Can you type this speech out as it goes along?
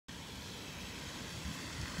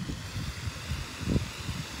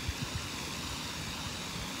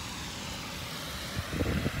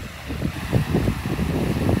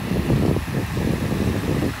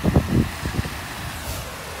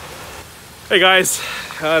Hey guys,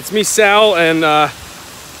 it's me, Sal, and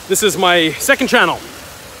this is my second channel.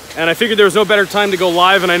 And I figured there was no better time to go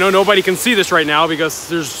live, and I know nobody can see this right now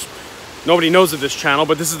because nobody knows of this channel,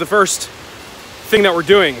 but this is the first thing that we're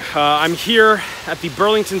doing. I'm here at the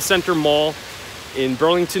Burlington Center Mall in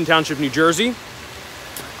Burlington Township, New Jersey.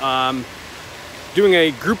 Doing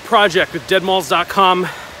a group project with deadmalls.com,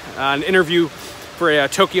 an interview for a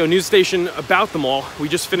Tokyo news station about the mall. We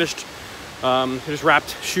just finished, just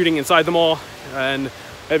wrapped shooting inside the mall, and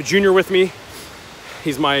I have Junior with me.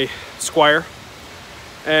 He's my squire.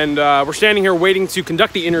 And we're standing here waiting to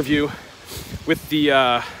conduct the interview with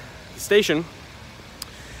the station.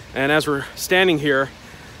 And as we're standing here,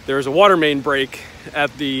 there's a water main break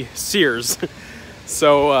at the Sears.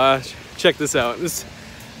 So check this out. This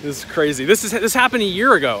is crazy. This happened a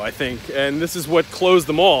year ago, I think, and this is what closed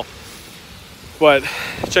the mall. But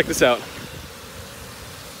check this out.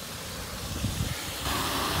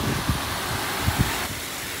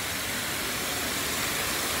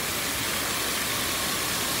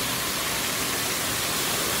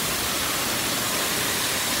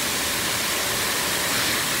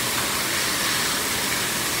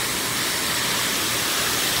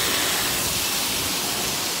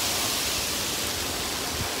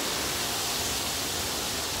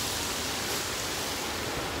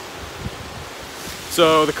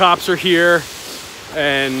 So the cops are here,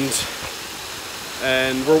 and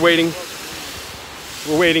we're waiting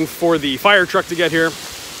for the fire truck to get here,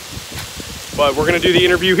 but we're gonna do the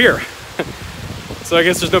interview here. So I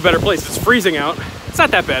guess there's no better place. It's freezing out. It's not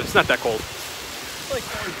that bad. It's not that cold. It's like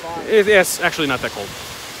 45. It's actually not that cold.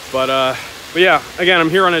 But yeah, again, I'm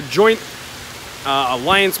here on a joint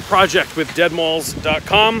alliance project with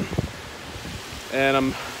deadmalls.com, and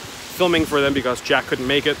I'm filming for them because Jack couldn't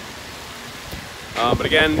make it. But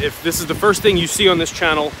again, if this is the first thing you see on this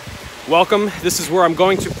channel, welcome. This is where I'm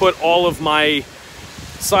going to put all of my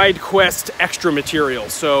side quest extra material.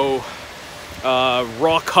 So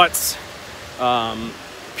raw cuts,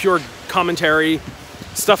 pure commentary,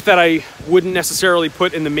 stuff that I wouldn't necessarily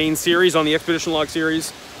put in the main series on the Expedition Log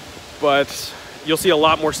series, but you'll see a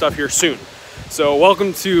lot more stuff here soon. So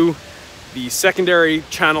welcome to the secondary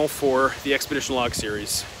channel for the Expedition Log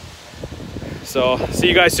series. So see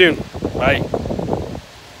you guys soon. Bye.